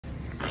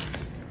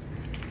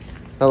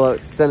Hello,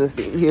 it's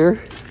Sennessine here,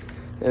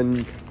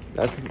 and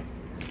that's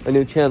a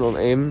new channel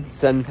name,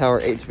 Sen Power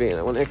HV, and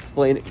I want to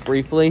explain it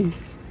briefly.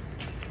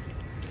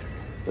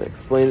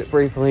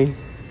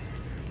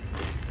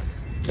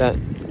 That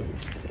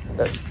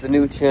the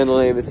new channel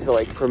name is to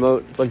like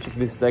promote a bunch of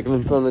new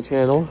segments on the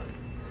channel,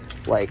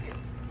 like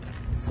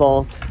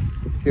Salt,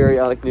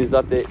 Periodic News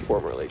Update,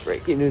 formerly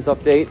Breaking News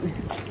Update,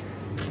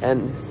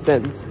 and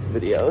Sennse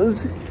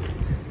videos,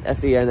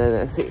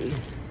 Sennse.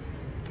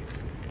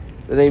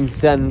 The name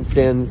Sen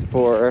stands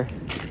for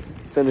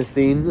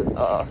Sennessine,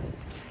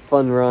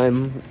 fun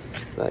rhyme,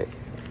 like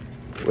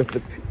with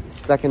the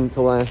second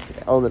to last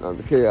element on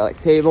the periodic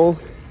table,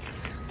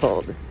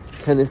 called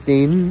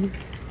Tennessine.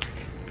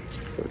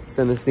 So it's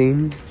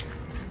Sennessine.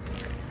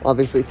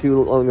 Obviously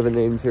too long of a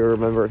name to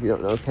remember if you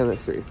don't know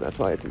chemistry, so that's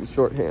why it's in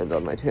shorthand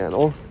on my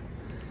channel.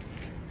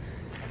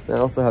 And I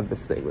also have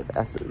this thing with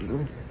S's.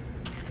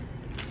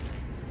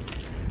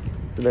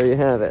 So there you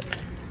have it.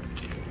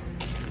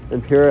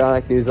 And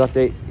periodic news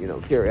update, you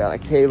know,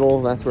 periodic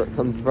table, that's where it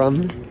comes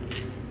from.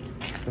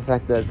 The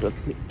fact that it's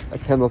a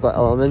chemical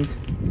element,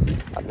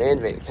 a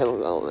man-made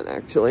chemical element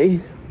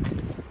actually.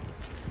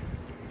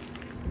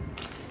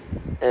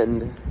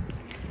 And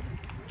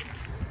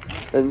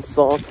then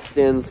SALT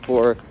stands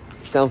for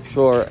South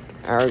Shore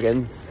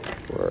Arrogance,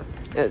 or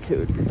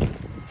Attitude,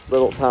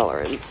 Little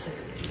Tolerance.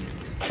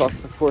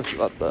 Talks of course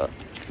about the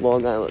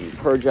Long Island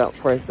Purge Out,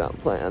 Price Out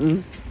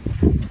plan.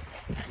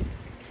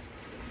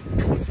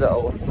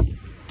 So,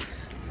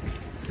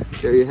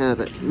 there you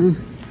have it. And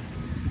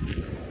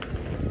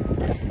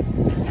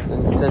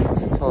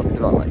Sennse talks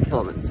about like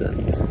common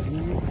sense.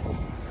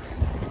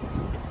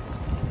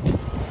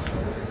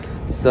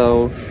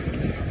 So,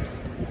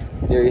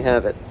 there you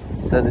have it.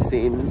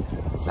 Sennessine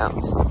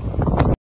out.